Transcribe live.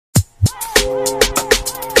Hi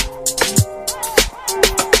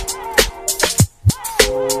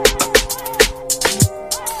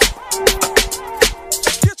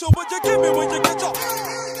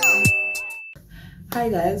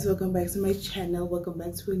guys, welcome back to my channel. Welcome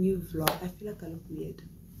back to a new vlog. I feel like I look weird.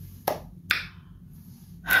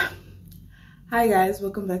 Hi guys,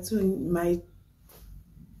 welcome back to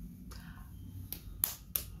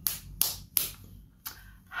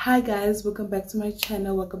my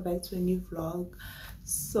channel. Welcome back to a new vlog.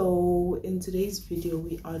 So in today's video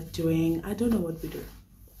we are doing, I don't know what we're doing.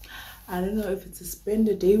 I don't know if it's to spend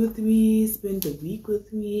a day with me, spend a week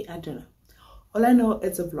with me, I don't know. All I know,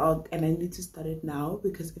 it's a vlog and I need to start it now,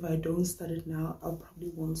 because if I don't start it now, I'll probably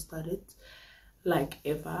won't start it like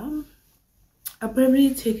ever. I'll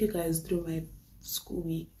probably take you guys through my school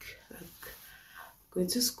week, like going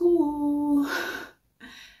to school.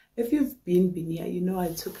 If you've been here, you know I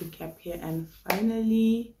took a gap here and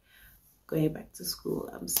finally going back to school.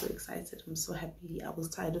 I'm so excited. I'm so happy. I was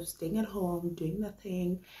tired of staying at home, doing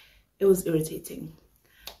nothing. It was irritating.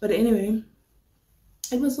 But anyway,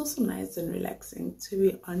 it was also nice and relaxing, to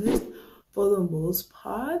be honest, for the most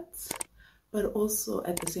part. But also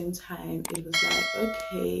at the same time, it was like,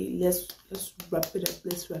 okay, let's wrap it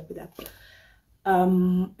up.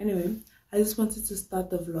 Anyway, I just wanted to start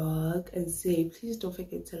the vlog and say, please don't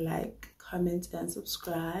forget to like, comment and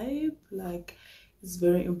subscribe. Like, it's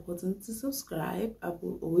very important to subscribe. I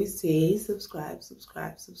will always say subscribe.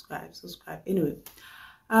 Anyway,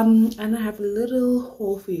 and I have a little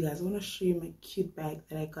haul for you guys. I want to show you my cute bag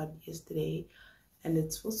that I got yesterday, and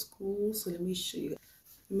it's for school. So let me show you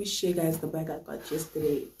guys the bag I got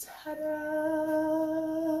yesterday.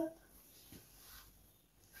 Ta-da!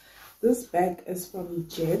 This bag is from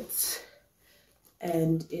Jet,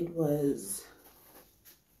 and it was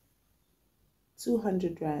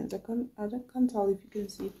 200 rands. I can't tell if you can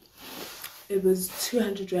see. It was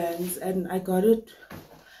 200 rands, and I got it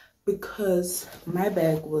because my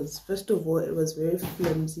bag was, first of all, it was very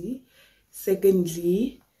flimsy.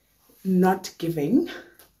 Secondly, not giving.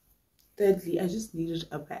 Thirdly, I just needed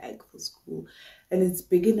a bag for school, and it's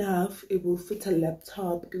big enough. It will fit a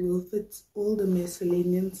laptop, it will fit all the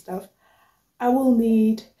miscellaneous stuff I will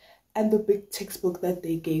need, and the big textbook that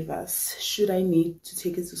they gave us should I need to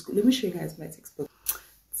take it to school. Let me show you guys my textbook.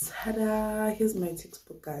 Ta-da! Here's my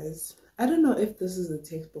textbook, guys. I don't know if this is a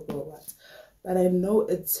textbook or what, but I know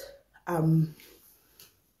it's I don't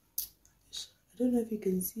know if you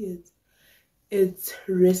can see it. It's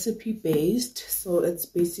recipe based, so it's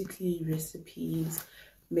basically recipes,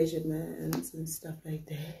 measurements and stuff like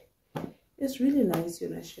that. It's really nice,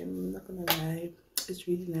 Yonashem, I'm not gonna lie. It's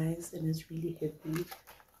really nice, and it's really heavy.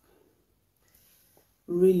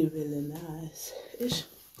 Really nice ish.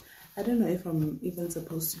 I don't know if I'm even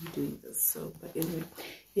supposed to be doing this, so but anyway,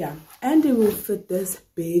 yeah. And it will fit this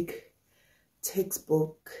big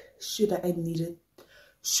textbook should I need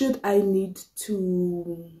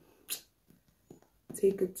to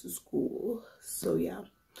take it to school. So yeah.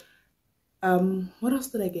 What else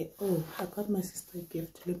did I get? Oh, I got my sister a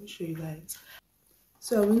gift. Let me show you guys.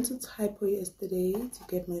 So I went to Typo yesterday to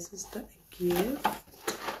get my sister a gift.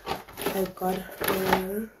 I got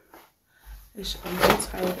her, I'm so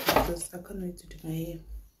tired of this. I can't wait to do my hair.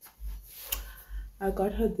 I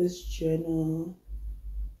got her this journal.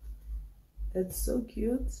 It's so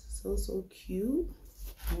cute, so cute.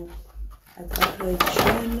 I got her a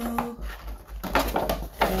journal,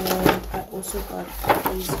 and I also got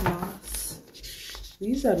face masks.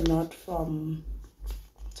 These are not from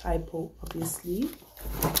Typo, obviously.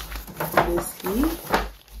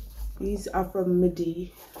 These are from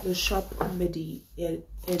Midi, the shop Midi in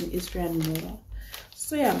Israel Mall.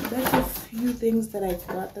 So yeah, that's a few things that I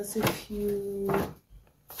got. That's a few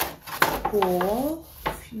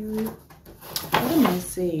what am I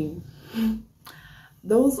saying?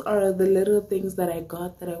 Those are the little things that I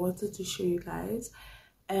got that I wanted to show you guys.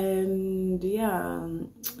 And yeah,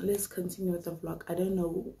 let's continue with the vlog. I don't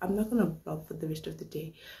know, I'm not gonna vlog for the rest of the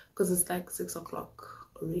day because it's like 6 o'clock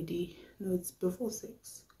already. No, it's before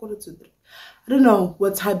 6, 2:45. I don't know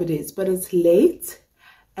what time it is, but it's late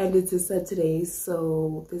and it's a Saturday,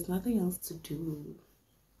 so there's nothing else to do.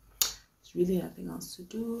 There's really nothing else to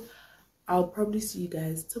do. I'll probably see you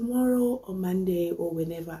guys tomorrow or Monday or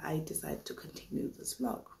whenever I decide to continue this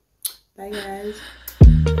vlog. Bye guys.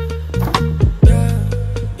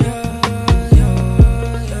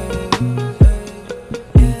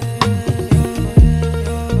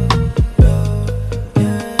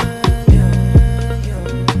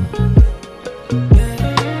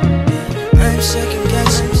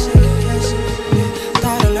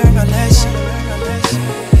 Thought I learned my lesson.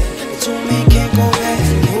 The two men can't go back.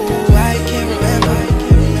 Oh, I can't.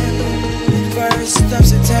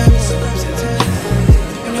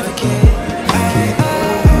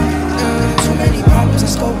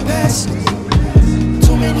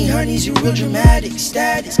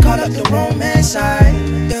 status, caught up the romance side.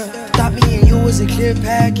 Yeah. Thought me and you was a clear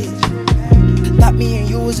package. Thought me and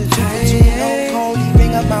you was a 2 for 2, no Cody,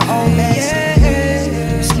 bring up my old mess.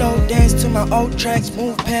 Slow dance to my old tracks,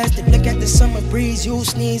 move past it. Look at the summer breeze, you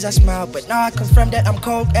sneeze, I smile. But now I confirm that I'm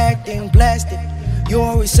cold acting, blasted. You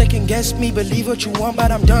always second guess me, believe what you want, but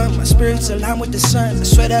I'm done. My spirit's aligned with the sun. I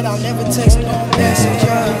swear that I'll never text no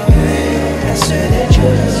messenger. I swear that you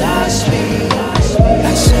lost me.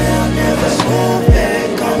 I swear I'll never go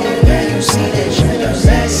back on you. When you see that you're the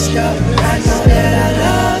messed up, I know that I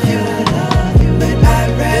love you, but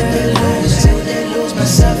I'd rather lose you than lose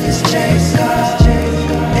myself. It's changed up.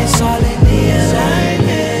 It's all in the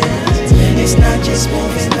alignment. It's not just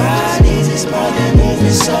moving bodies, it's more than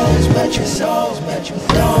moving souls. But you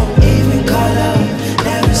don't even call up,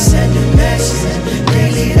 never send a message,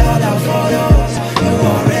 delete all our photos. You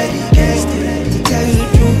already guessed it. To tell you the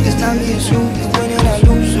truth, it's not me, it's you. You win and I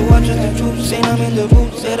lose, so I just the truth. Saying I'm in the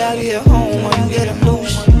booth, said I'll be at home when you get them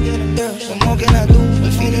loose. Yeah, what more can I do?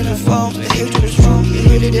 The feeling of falls, the hatred was true. You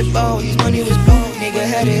heard it at ball, his money was blue. Nigga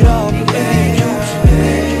had it all, but baby, juice.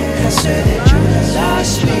 I said that you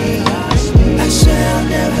lost me. I swear I'll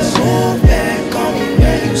never go back on you.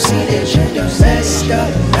 When you see that you're the messed up,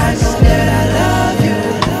 I know that I love you,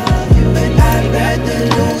 but I'd rather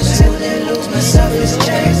lose you than lose myself. It's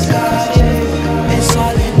changed up. It's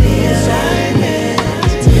all in the alignment.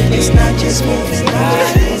 It's not just moving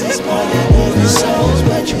bodies, it's more than moving souls.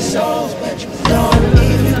 But you don't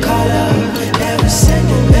even call up, never send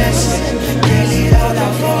a message, delete all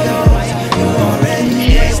our photos. You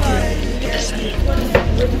already guessed it.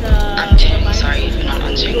 I'm genuinely sorry for not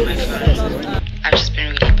answering my phone. I've just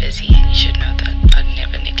been really busy, and you should know that I'd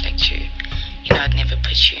never neglect you. You know, I'd never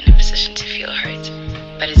put you in a position to feel hurt.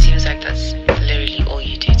 But it seems like that's literally all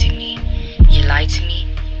you do to me. You lie to me,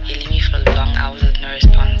 you leave me for long hours with no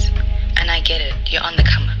response. And I get it, you're on the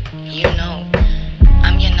come up. You know,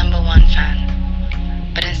 I'm your #1 fan.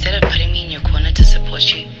 But instead of putting me in your corner to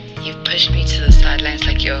support you, you've pushed me to the sidelines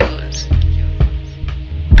like you're a hose.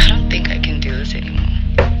 I don't think I can do this anymore.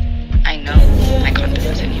 I know I can't do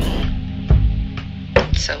this anymore.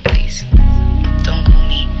 So please, don't call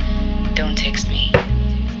me, don't text me,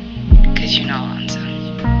 cause you know I'll answer.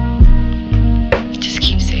 Just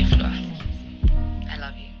keep safe, Laura. I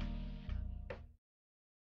love you.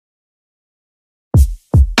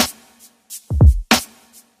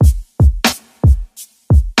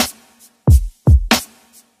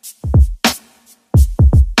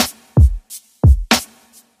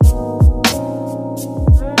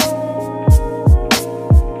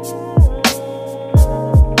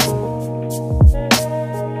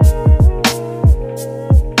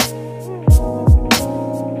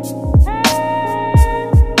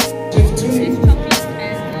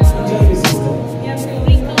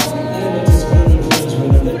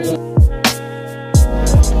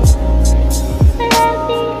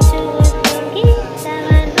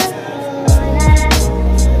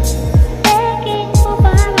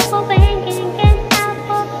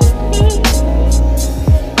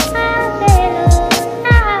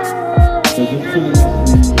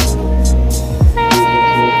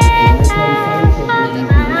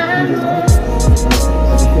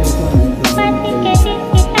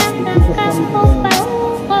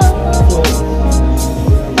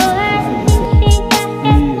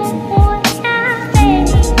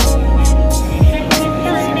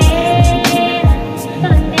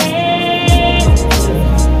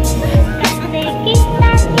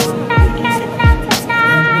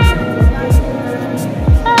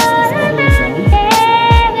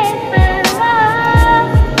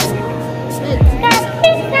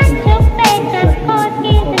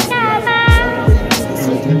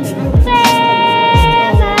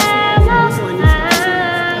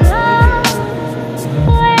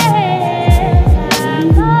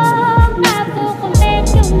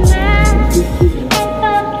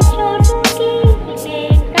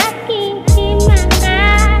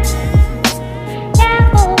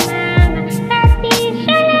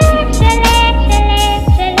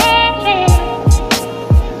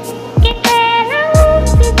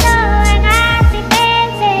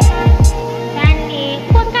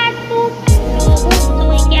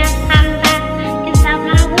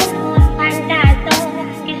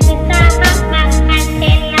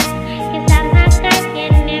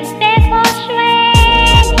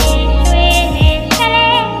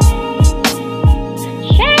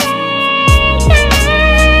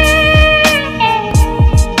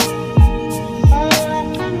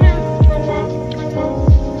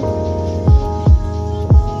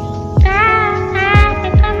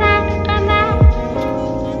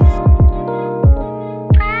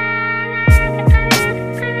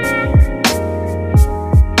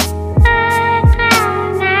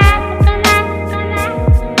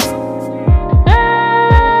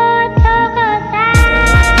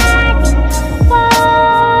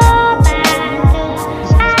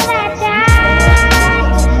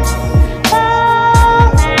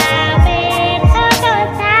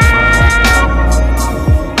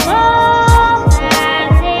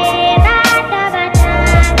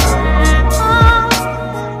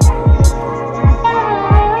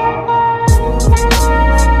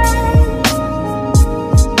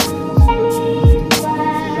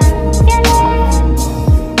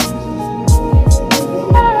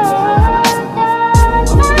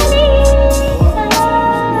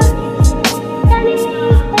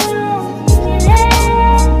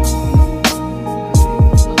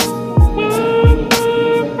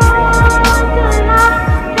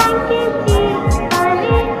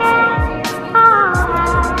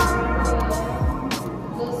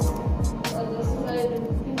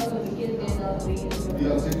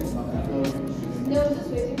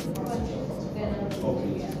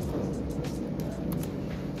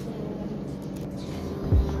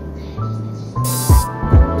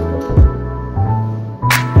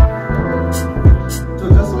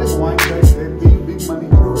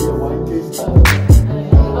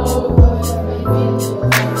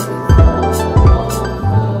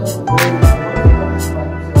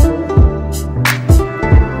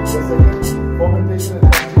 fermentation and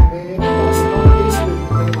acting there, but the fermentation is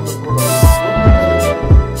depending on the product.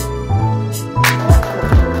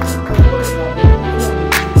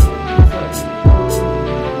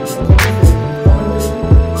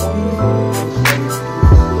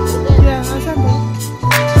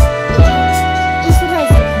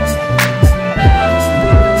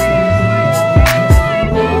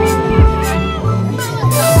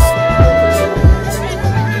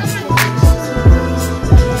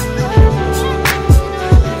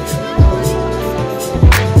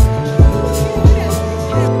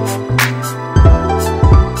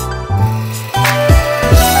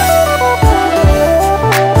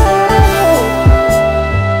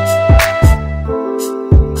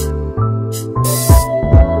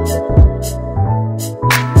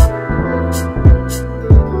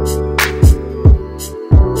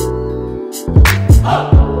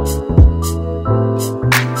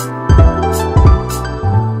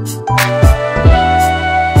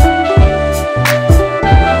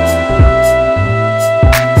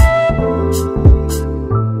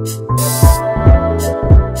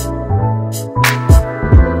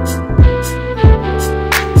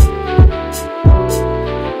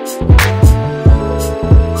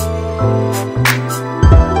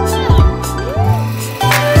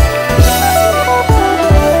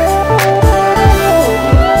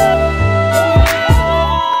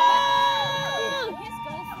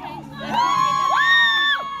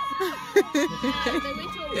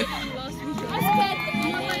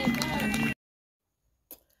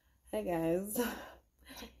 Hi guys,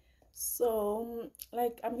 so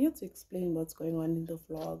like I'm here to explain what's going on in the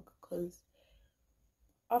vlog, because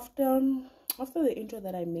after the intro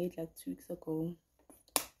that I made like 2 weeks ago,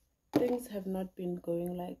 things have not been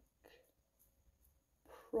going like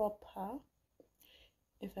proper,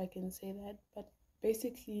 if I can say that. But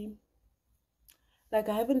basically, like,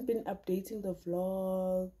 I haven't been updating the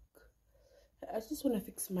vlog. I just want to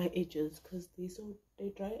fix my edges because they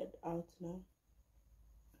dried out now.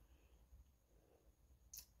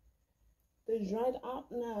 They dried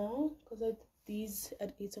out now because I did these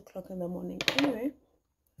at 8 o'clock in the morning. Anyway,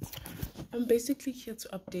 I'm basically here to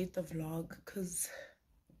update the vlog because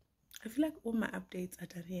I feel like all my updates are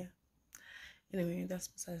done here. Anyway, that's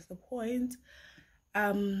besides the point.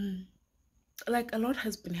 Like, a lot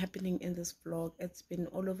has been happening in this vlog. It's been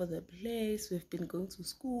all over the place. We've been going to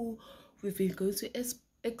school, we've been going to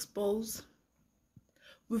expos,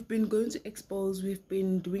 we've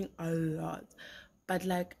been doing a lot. But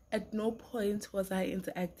like, at no point was I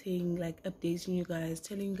interacting, like updating you guys,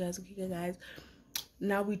 telling you guys, okay guys,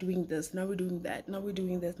 now we're doing this, now we're doing that, now we're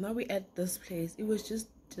doing this, now we're at this place. It was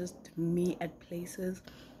just me at places,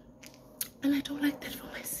 and I don't like that for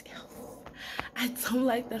myself. I don't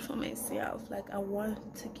like that for myself. Like, I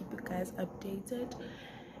want to keep you guys updated,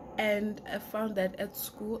 and I found that at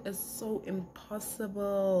school it's so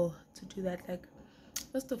impossible to do that. Like,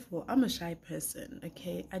 first of all, I'm a shy person,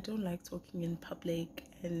 okay? I don't like talking in public,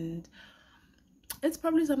 and it's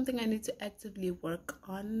probably something I need to actively work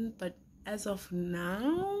on, but as of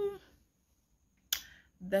now,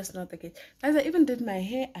 that's not the case. As I even did my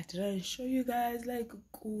hair, I didn't show you guys, like,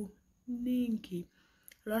 ninky.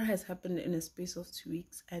 A lot has happened in a space of 2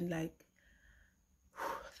 weeks, and like,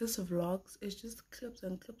 this vlogs, it's just clips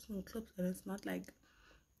and clips and clips, and it's not like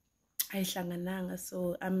I hlangananga.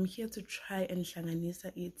 So I'm here to try and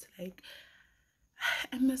hlanganisa it. Like,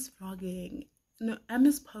 I miss vlogging, no, I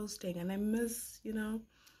miss posting, and I miss, you know.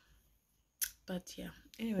 But yeah,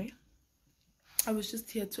 anyway, I was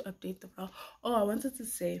just here to update the vlog. Oh, I wanted to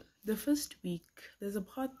say, the first week, there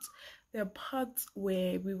are parts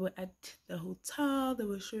where we were at the hotel. They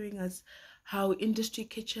were showing us how industry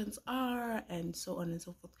kitchens are, and so on and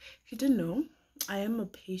so forth. If you didn't know, I am a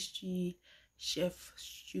pastry chef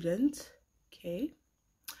student, okay?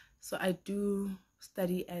 So I do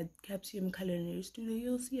study at Capsium Culinary Studio.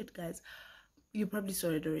 You'll see it, guys. You probably saw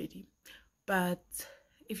it already. But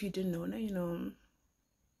if you didn't know, now you know.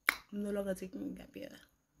 I'm no longer taking gap year.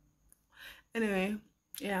 Anyway,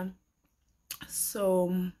 yeah.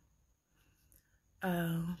 So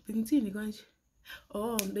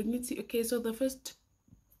okay, so the first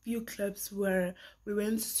few clips were, we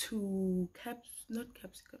went to we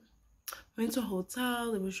went to a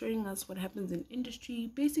hotel. They were showing us what happens in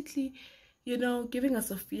industry, basically, you know, giving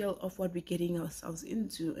us a feel of what we're getting ourselves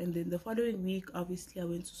into. And then the following week, obviously, I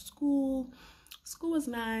went to school. School was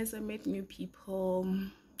nice. I met new people,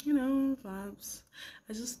 you know, vibes.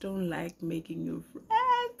 I just don't like making new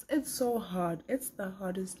friends. It's so hard. It's the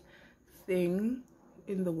hardest thing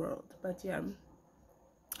in the world. But yeah,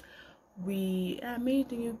 I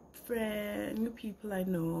made new friends, new people I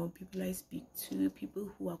know, people I speak to, people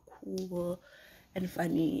who are cool and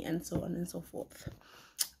funny, and so on and so forth.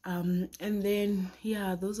 And then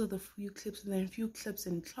yeah, those are the few clips, and then a few clips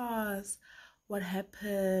in class, what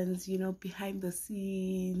happens, you know, behind the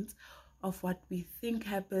scenes of what we think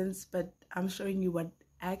happens, but I'm showing you what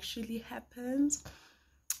actually happens.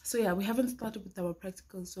 So yeah, we haven't started with our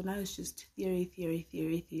practicals, so now it's just theory,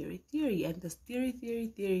 and this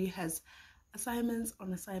theory has assignments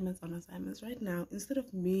on assignments on assignments. Right now, instead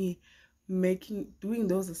of me doing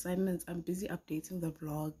those assignments, I'm busy updating the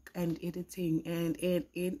vlog and editing and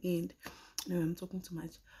no, I'm talking too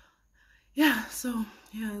much. Yeah, so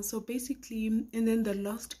basically, and then the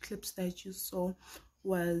last clips that you saw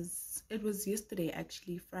was yesterday,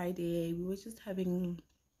 actually Friday. We were just having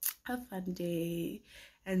a fun day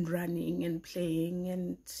and running and playing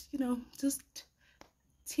and, you know, just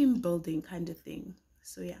team building kind of thing.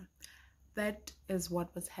 So yeah, that is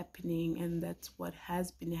what was happening, and that's what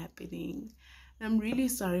has been happening. I'm really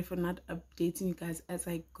sorry for not updating you guys as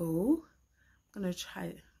I go. I'm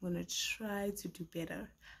gonna try to do better,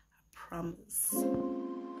 I promise.